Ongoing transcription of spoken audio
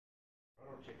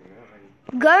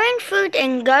Going food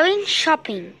and going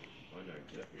shopping.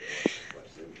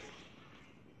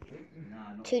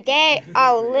 Today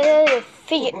our little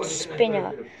fidget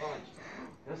spinner.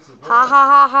 Ha ha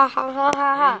ha ha ha ha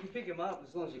ha ha. You can pick them up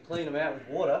as long as you clean them out with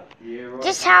water. Yeah, right.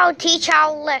 Just how to teach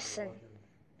our lesson.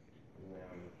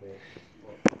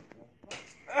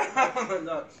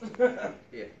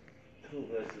 Yeah.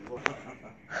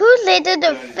 Who lit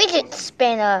the fidget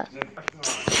spinner?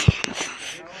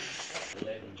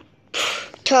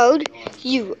 Toad,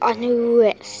 you are the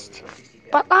worst.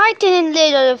 But I didn't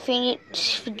lit the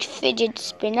fidget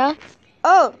spinner.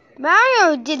 Oh,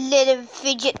 Mario did lit a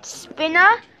fidget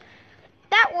spinner.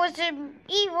 That was an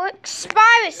evil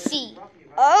conspiracy.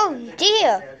 Oh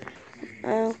dear.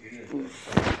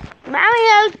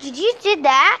 Mario, did you do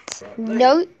that?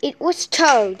 No, it was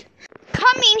Toad.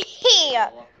 Come in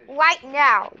here right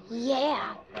now.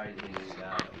 Yeah.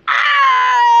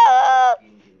 Oh!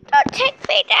 Don't take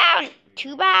me down.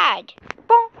 Too bad.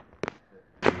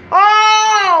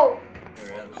 Oh!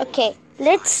 Okay,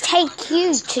 let's take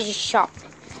you to the shop.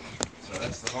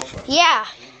 Yeah.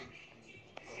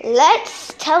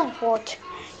 Let's teleport.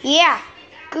 Yeah,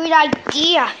 good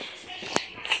idea.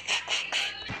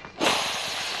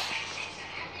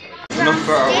 Not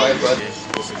far away, bud.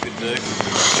 What's a good do?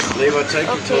 Levi, take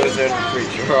your toys out of the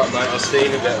fridge. Alright, mate, I'll see you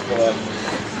in about 5.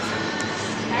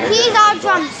 Here's our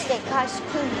drumstick ice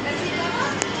cream.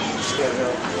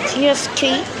 Here's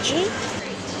Gigi.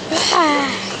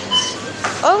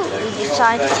 Oh, we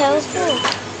decided to teleport.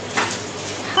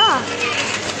 Huh.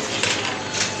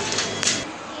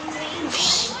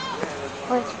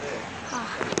 Wait.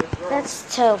 Let's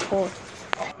teleport.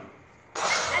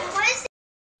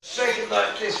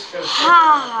 Ha!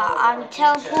 I'm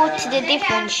teleported to the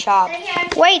different shop.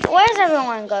 Wait, where's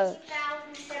everyone go?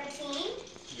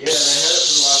 Yeah, they had it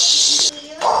for the last 2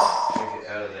 years.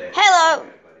 Out of there. Hello.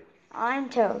 I'm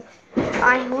Toad.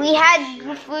 We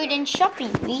had food and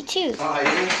shopping. Me too. Oh,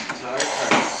 yeah?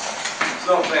 It's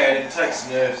not bad. It takes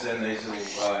nerves and these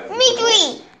little... Me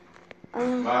too.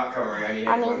 Mark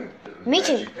Coriani. Me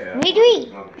too. Me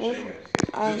three.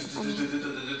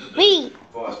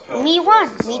 Me one.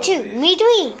 Me two. Me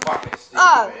three.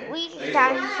 Oh, we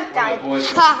died. Ha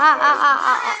ha ha ha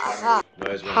ha ha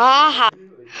ha ha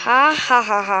ha ha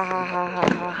ha ha ha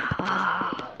ha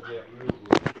ha.